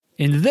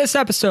In this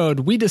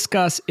episode, we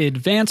discuss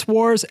Advance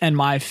Wars and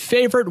my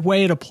favorite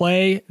way to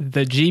play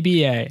the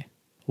GBA.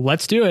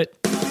 Let's do it.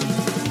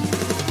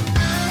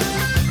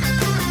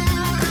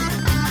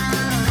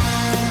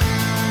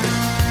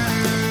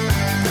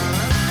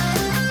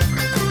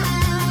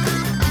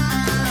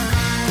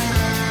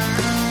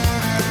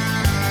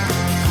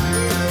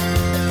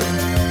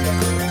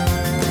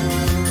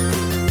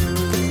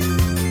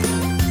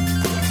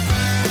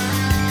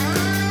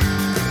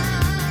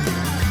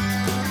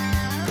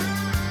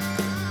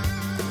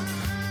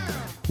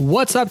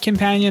 What's up,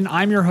 companion?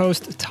 I'm your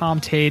host, Tom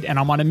Tate, and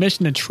I'm on a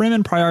mission to trim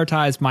and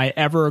prioritize my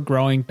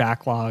ever-growing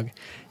backlog.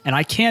 And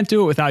I can't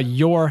do it without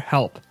your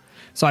help.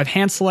 So I've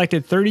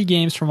hand-selected 30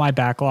 games from my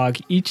backlog.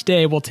 Each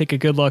day, we'll take a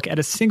good look at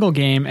a single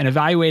game and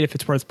evaluate if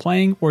it's worth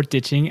playing or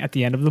ditching at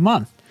the end of the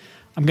month.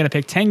 I'm going to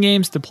pick 10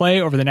 games to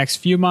play over the next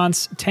few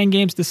months, 10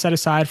 games to set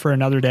aside for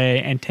another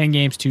day, and 10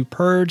 games to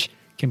purge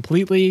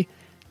completely.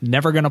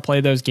 Never going to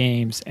play those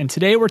games. And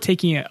today, we're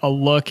taking a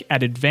look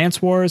at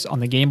Advance Wars on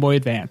the Game Boy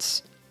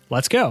Advance.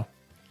 Let's go.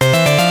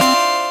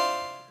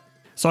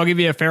 So I'll give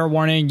you a fair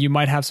warning. You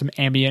might have some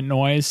ambient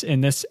noise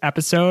in this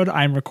episode.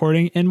 I'm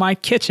recording in my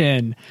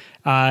kitchen.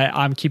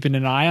 I'm keeping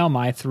an eye on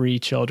my 3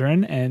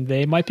 children, and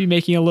they might be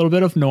making a little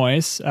bit of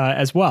noise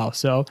as well.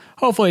 So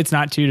hopefully it's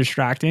not too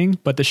distracting,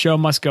 but the show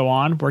must go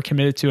on. We're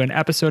committed to an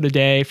episode a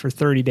day for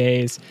 30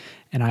 days,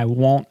 and I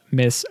won't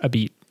miss a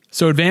beat.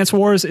 So Advance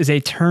Wars is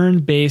a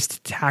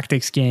turn-based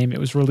tactics game. It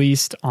was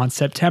released on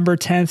September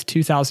 10th,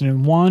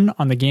 2001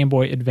 on the Game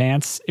Boy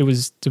Advance. It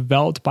was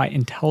developed by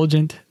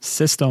Intelligent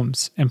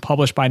Systems and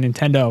published by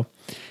Nintendo.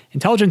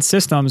 Intelligent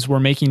Systems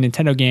were making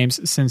Nintendo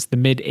games since the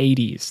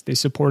mid-'80s. They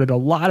supported a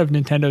lot of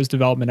Nintendo's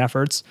development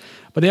efforts,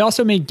 but they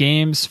also made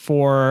games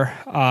for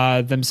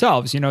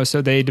themselves.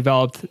 So they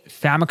developed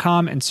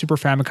Famicom and Super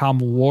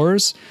Famicom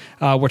Wars,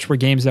 which were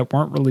games that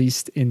weren't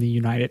released in the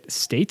United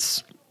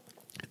States.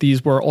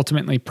 These were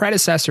ultimately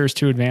predecessors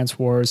to Advance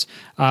Wars,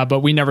 but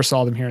we never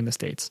saw them here in the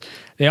States.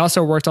 They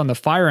also worked on the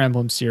Fire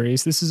Emblem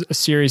series. This is a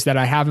series that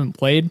I haven't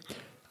played,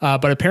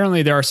 but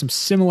apparently there are some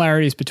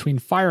similarities between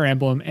Fire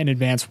Emblem and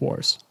Advance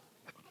Wars.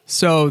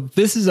 So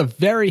this is a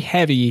very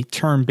heavy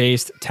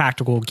turn-based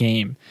tactical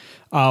game,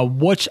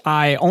 which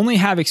I only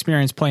have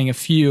experience playing a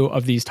few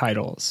of these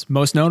titles.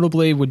 Most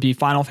notably would be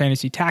Final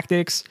Fantasy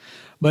Tactics,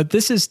 but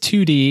this is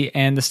 2D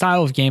and the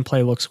style of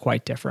gameplay looks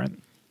quite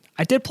different.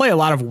 I did play a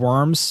lot of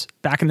Worms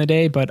back in the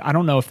day, but I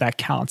don't know if that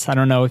counts. I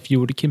don't know if you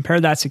would compare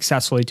that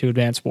successfully to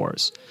Advance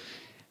Wars.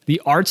 The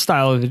art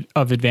style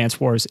of Advance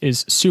Wars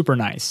is super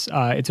nice.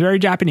 It's very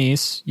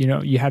Japanese.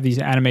 You have these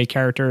anime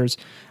characters,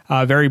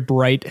 very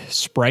bright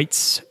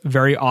sprites,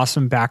 very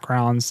awesome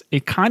backgrounds.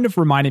 It kind of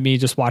reminded me,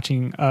 just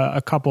watching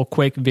a couple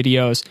quick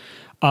videos,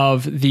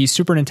 of the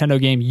Super Nintendo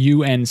game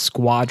UN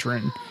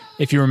Squadron,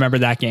 if you remember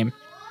that game.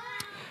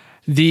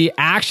 The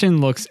action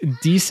looks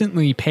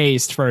decently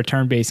paced for a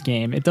turn-based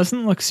game. It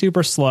doesn't look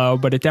super slow,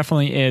 but it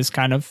definitely is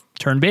kind of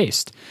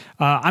turn-based.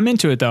 I'm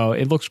into it, though.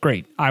 It looks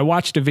great. I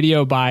watched a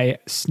video by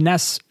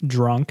SNES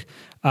Drunk,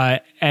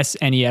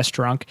 SNES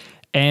Drunk,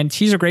 and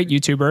he's a great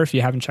YouTuber if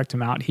you haven't checked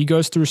him out. He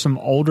goes through some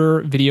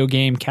older video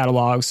game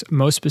catalogs,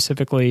 most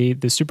specifically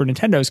the Super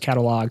Nintendo's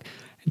catalog,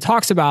 and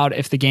talks about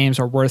if the games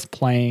are worth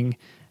playing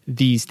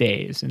these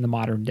days, in the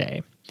modern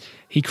day.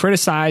 He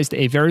criticized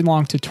a very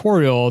long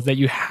tutorial that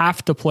you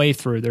have to play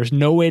through. There's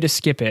no way to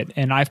skip it.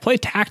 And I've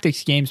played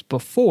tactics games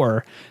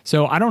before,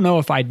 so I don't know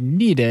if I'd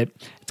need it.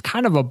 It's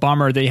kind of a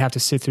bummer that you have to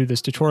sit through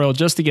this tutorial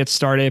just to get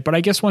started, but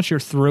I guess once you're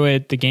through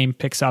it, the game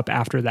picks up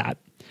after that.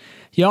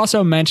 He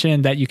also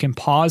mentioned that you can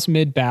pause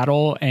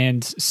mid-battle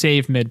and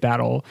save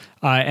mid-battle,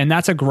 and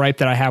that's a gripe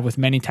that I have with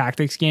many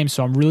tactics games,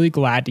 so I'm really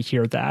glad to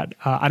hear that.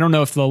 I don't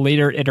know if the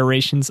later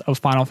iterations of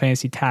Final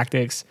Fantasy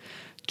Tactics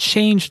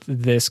changed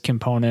this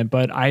component,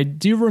 but I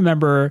do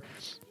remember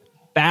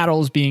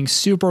battles being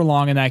super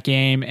long in that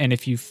game, and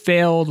if you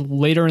failed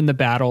later in the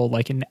battle,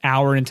 like an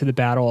hour into the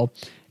battle,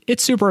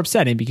 it's super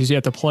upsetting because you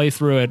have to play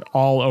through it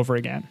all over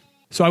again.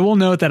 So I will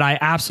note that I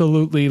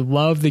absolutely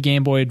love the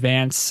Game Boy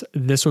Advance.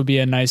 This would be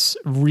a nice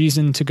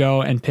reason to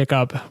go and pick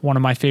up one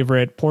of my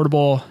favorite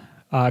portable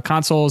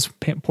consoles,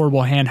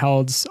 portable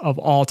handhelds of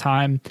all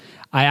time.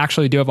 I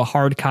actually do have a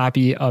hard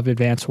copy of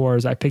Advance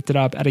Wars. I picked it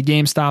up at a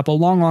GameStop a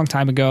long, long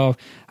time ago,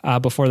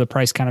 before the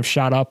price kind of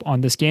shot up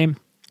on this game.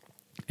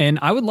 And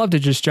I would love to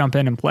just jump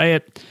in and play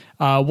it.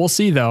 We'll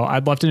see, though.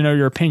 I'd love to know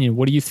your opinion.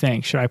 What do you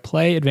think? Should I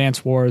play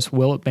Advance Wars?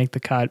 Will it make the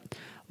cut?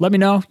 Let me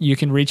know. You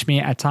can reach me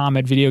at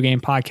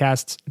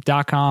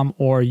tom@videogamepodcasts.com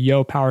or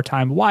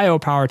YoPowerTime,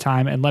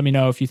 YoPowerTime, and let me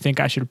know if you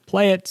think I should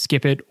play it,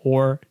 skip it,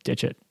 or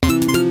ditch it.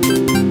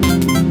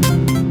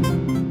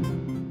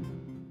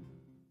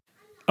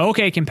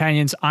 Okay,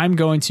 companions, I'm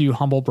going to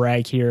humble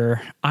brag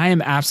here. I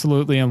am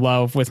absolutely in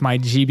love with my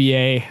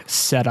GBA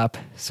setup.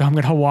 So I'm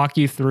going to walk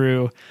you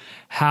through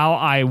how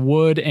I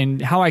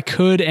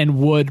could and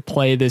would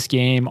play this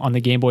game on the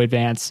Game Boy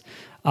Advance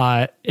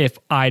if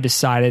I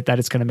decided that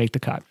it's going to make the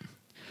cut.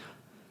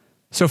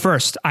 So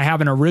first, I have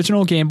an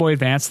original Game Boy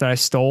Advance that I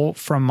stole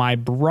from my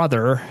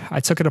brother. I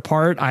took it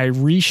apart. I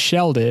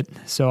reshelled it.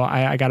 So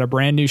I got a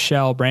brand new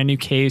shell, brand new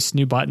case,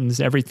 new buttons,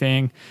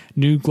 everything,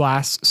 new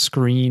glass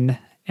screen.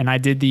 And I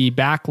did the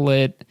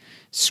backlit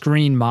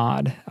screen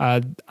mod.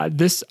 I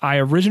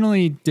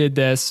originally did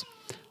this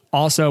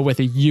also with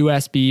a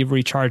USB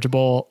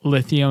rechargeable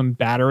lithium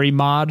battery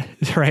mod,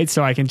 right?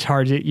 So I can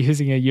charge it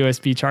using a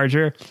USB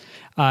charger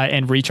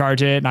and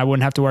recharge it. And I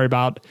wouldn't have to worry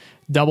about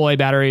AA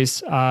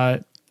batteries.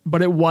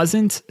 But it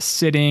wasn't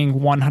sitting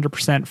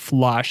 100%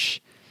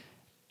 flush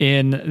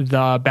in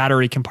the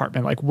battery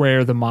compartment, like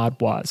where the mod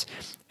was.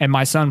 And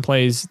my son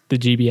plays the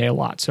GBA a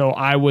lot. So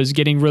I was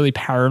getting really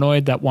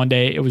paranoid that one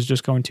day it was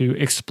just going to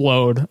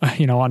explode,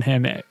 on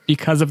him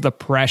because of the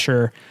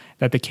pressure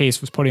that the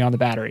case was putting on the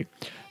battery.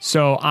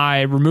 So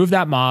I removed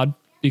that mod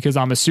because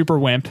I'm a super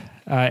wimp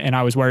and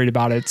I was worried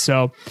about it.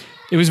 So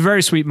it was a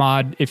very sweet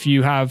mod. If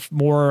you have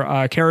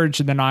more carriage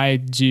than I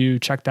do,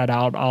 check that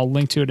out. I'll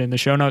link to it in the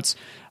show notes.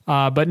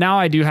 But now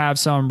I do have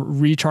some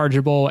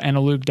rechargeable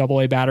Eneloop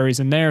AA batteries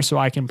in there, so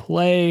I can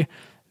play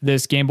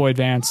this Game Boy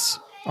Advance,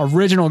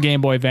 original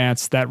Game Boy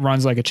Advance that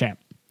runs like a champ.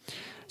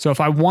 So if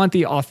I want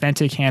the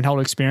authentic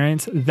handheld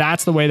experience,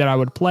 that's the way that I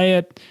would play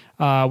it,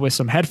 with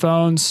some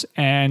headphones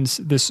and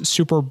this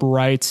super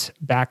bright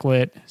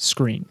backlit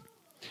screen.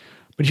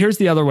 But here's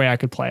the other way I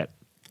could play it.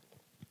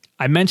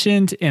 I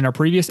mentioned in a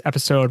previous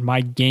episode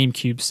my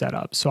GameCube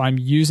setup. So I'm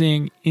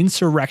using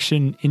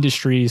Insurrection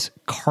Industries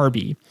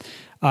Carby.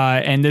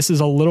 And this is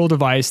a little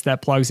device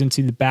that plugs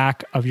into the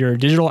back of your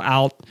digital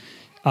out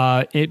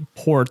it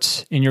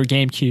ports in your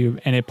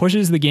GameCube, and it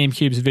pushes the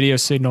GameCube's video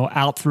signal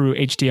out through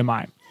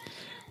HDMI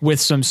with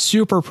some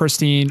super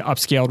pristine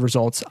upscaled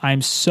results.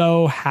 I'm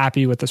so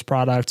happy with this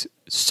product.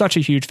 Such a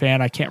huge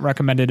fan. I can't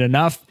recommend it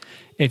enough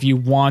if you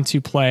want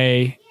to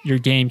play your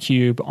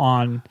GameCube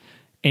on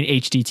an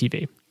HD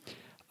TV.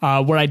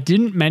 What I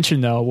didn't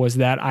mention, though, was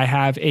that I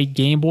have a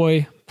Game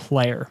Boy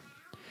player.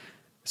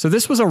 So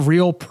this was a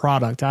real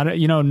product.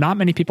 Not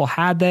many people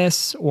had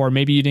this, or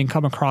maybe you didn't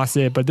come across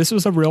it, but this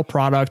was a real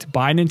product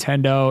by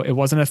Nintendo. It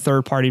wasn't a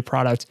third-party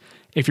product.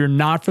 If you're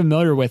not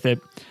familiar with it,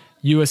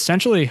 you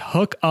essentially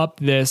hook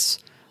up this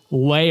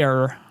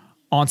layer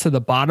onto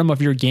the bottom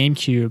of your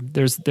GameCube.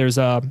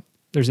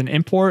 There's an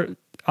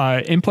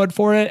input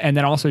for it, and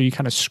then also you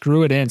kind of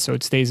screw it in so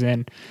it stays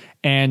in.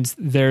 And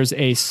there's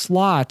a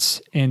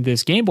slot in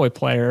this Game Boy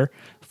player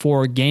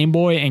for Game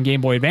Boy and Game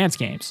Boy Advance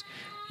games.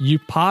 You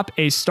pop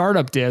a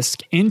startup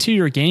disc into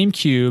your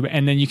GameCube,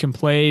 and then you can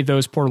play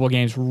those portable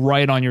games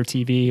right on your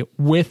TV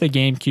with a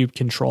GameCube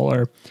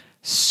controller.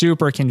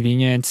 Super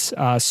convenient,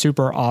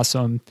 super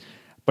awesome,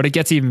 but it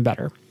gets even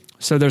better.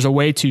 So there's a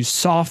way to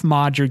soft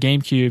mod your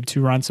GameCube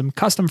to run some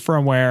custom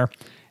firmware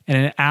in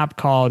an app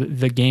called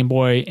the Game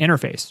Boy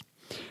Interface,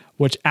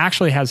 which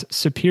actually has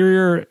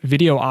superior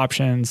video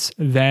options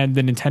than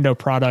the Nintendo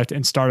product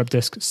and startup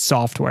disc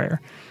software.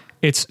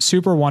 It's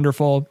super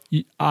wonderful.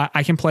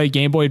 I can play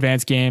Game Boy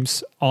Advance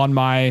games on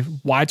my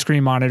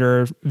widescreen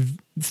monitor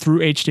through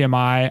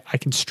HDMI. I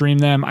can stream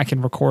them. I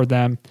can record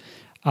them.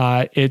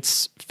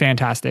 It's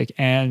fantastic.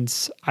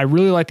 And I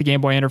really like the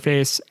Game Boy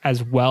interface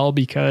as well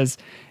because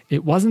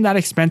it wasn't that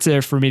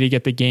expensive for me to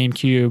get the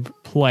GameCube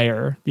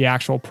player, the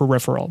actual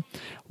peripheral.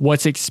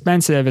 What's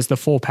expensive is the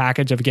full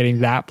package of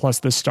getting that plus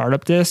the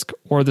startup disc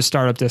or the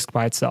startup disc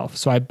by itself.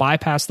 So I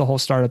bypassed the whole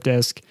startup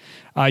disc.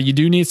 You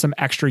do need some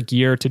extra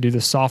gear to do the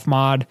soft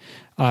mod.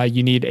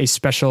 You need a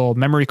special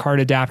memory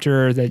card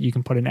adapter that you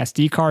can put an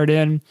SD card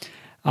in.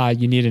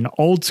 You need an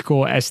old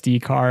school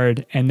SD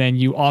card. And then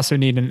you also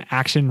need an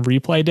Action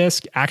Replay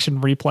disc.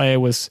 Action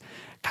Replay was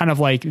kind of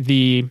like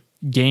the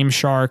Game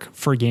Shark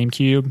for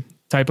GameCube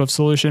type of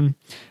solution.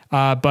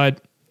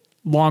 But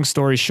long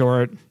story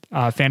short,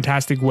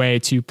 fantastic way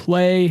to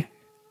play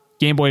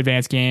Game Boy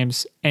Advance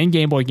games and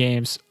Game Boy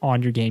games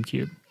on your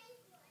GameCube.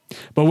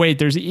 But wait,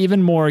 there's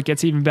even more. It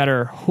gets even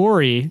better.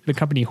 Hori, the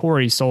company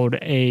Hori, sold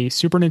a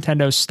Super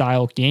Nintendo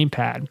style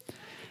gamepad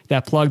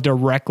that plugged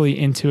directly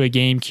into a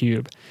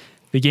GameCube.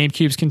 The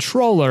GameCube's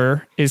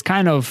controller is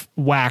kind of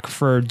whack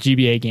for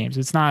GBA games.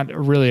 It's not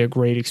really a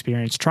great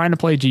experience. Trying to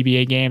play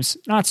GBA games,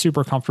 not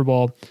super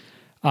comfortable.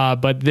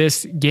 But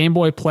this Game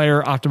Boy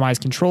player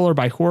optimized controller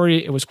by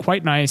Hori, it was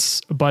quite nice,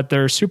 but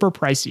they're super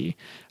pricey.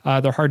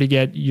 They're hard to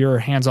get your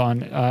hands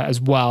on as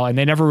well, and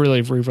they never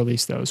really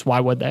re-released those. Why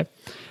would they?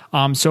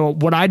 So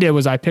what I did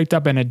was I picked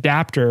up an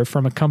adapter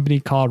from a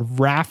company called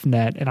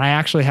Raphnet, and I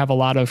actually have a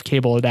lot of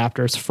cable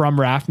adapters from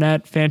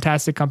Raphnet.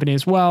 Fantastic company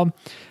as well.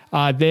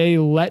 They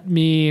let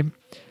me,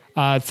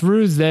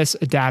 through this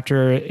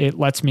adapter, it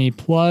lets me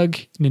plug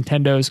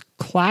Nintendo's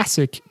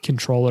classic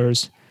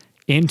controllers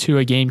into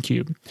a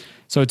GameCube.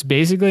 So it's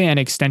basically an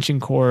extension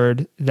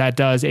cord that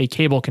does a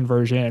cable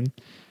conversion.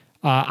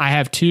 I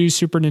have two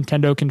Super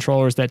Nintendo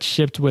controllers that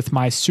shipped with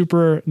my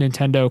Super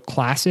Nintendo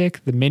Classic,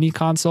 the mini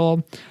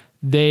console.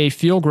 They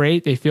feel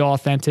great, they feel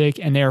authentic,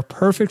 and they are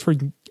perfect for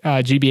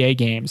GBA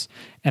games.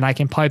 And I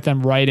can pipe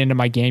them right into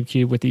my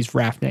GameCube with these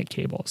Raphnet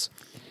cables.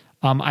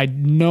 I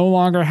no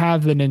longer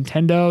have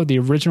the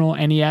original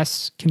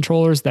NES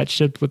controllers that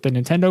shipped with the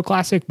Nintendo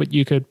Classic, but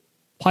you could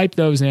pipe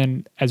those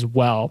in as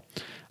well,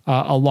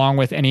 along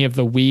with any of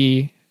the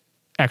Wii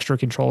extra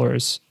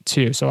controllers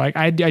too. So like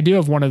I do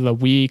have one of the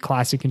Wii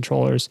Classic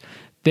controllers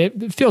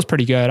that feels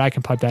pretty good. I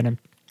can pipe that in.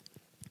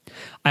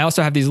 I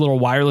also have these little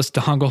wireless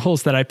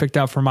dongles that I picked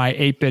up for my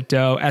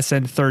 8BitDo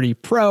SN30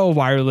 Pro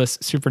wireless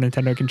Super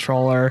Nintendo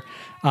controller.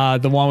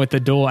 The one with the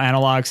dual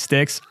analog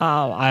sticks.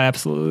 Oh, I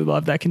absolutely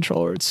love that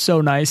controller. It's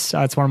so nice.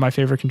 It's one of my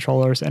favorite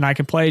controllers, and I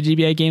can play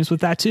GBA games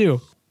with that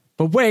too.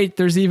 But wait,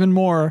 there's even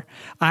more.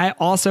 I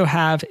also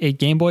have a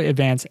Game Boy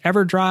Advance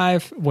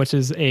EverDrive, which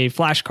is a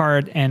flash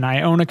card, and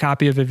I own a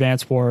copy of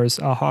Advance Wars,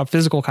 a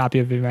physical copy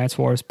of Advance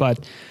Wars.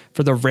 But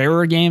for the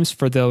rarer games,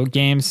 for the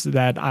games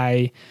that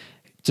I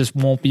just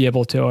won't be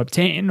able to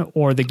obtain,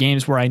 or the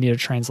games where I need a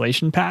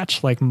translation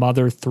patch like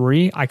Mother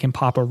 3, I can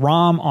pop a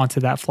ROM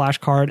onto that flash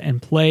card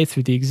and play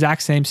through the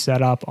exact same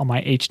setup on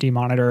my HD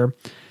monitor.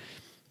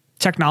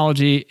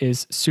 Technology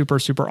is super,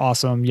 super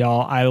awesome,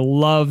 y'all. I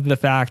love the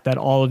fact that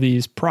all of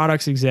these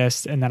products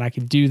exist and that I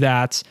can do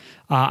that.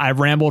 I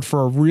rambled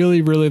for a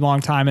really, really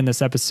long time in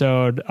this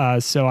episode,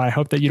 so I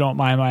hope that you don't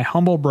mind my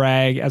humble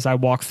brag as I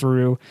walk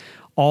through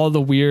all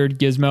the weird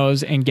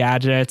gizmos and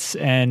gadgets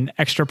and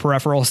extra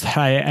peripherals that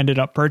I ended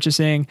up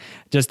purchasing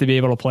just to be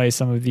able to play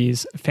some of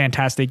these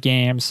fantastic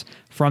games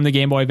from the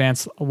Game Boy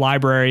Advance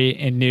library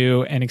in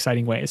new and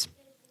exciting ways.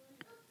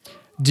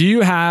 Do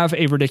you have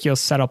a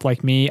ridiculous setup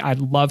like me? I'd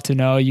love to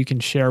know. You can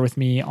share with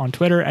me on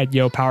Twitter at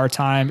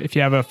YoPowerTime. If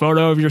you have a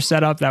photo of your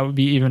setup, that would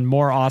be even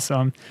more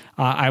awesome.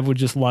 I would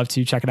just love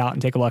to check it out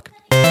and take a look.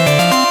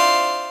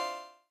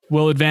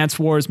 Will Advance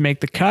Wars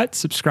make the cut?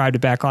 Subscribe to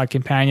Backlog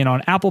Companion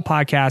on Apple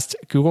Podcasts,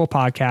 Google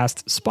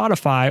Podcasts,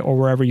 Spotify, or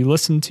wherever you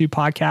listen to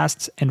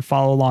podcasts, and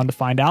follow along to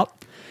find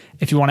out.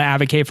 If you want to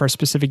advocate for a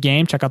specific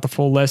game, check out the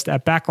full list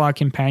at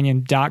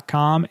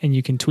backlogcompanion.com, and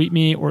you can tweet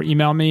me or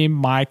email me.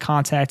 My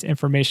contact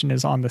information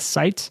is on the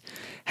site.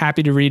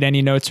 Happy to read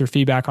any notes or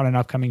feedback on an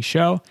upcoming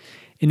show.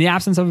 In the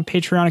absence of a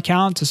Patreon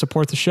account to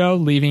support the show,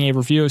 leaving a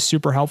review is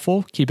super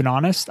helpful. Keep it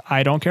honest.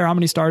 I don't care how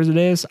many stars it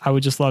is. I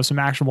would just love some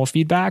actionable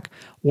feedback,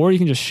 or you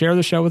can just share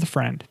the show with a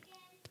friend.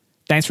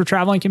 Thanks for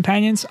traveling,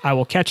 companions. I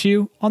will catch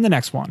you on the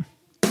next one.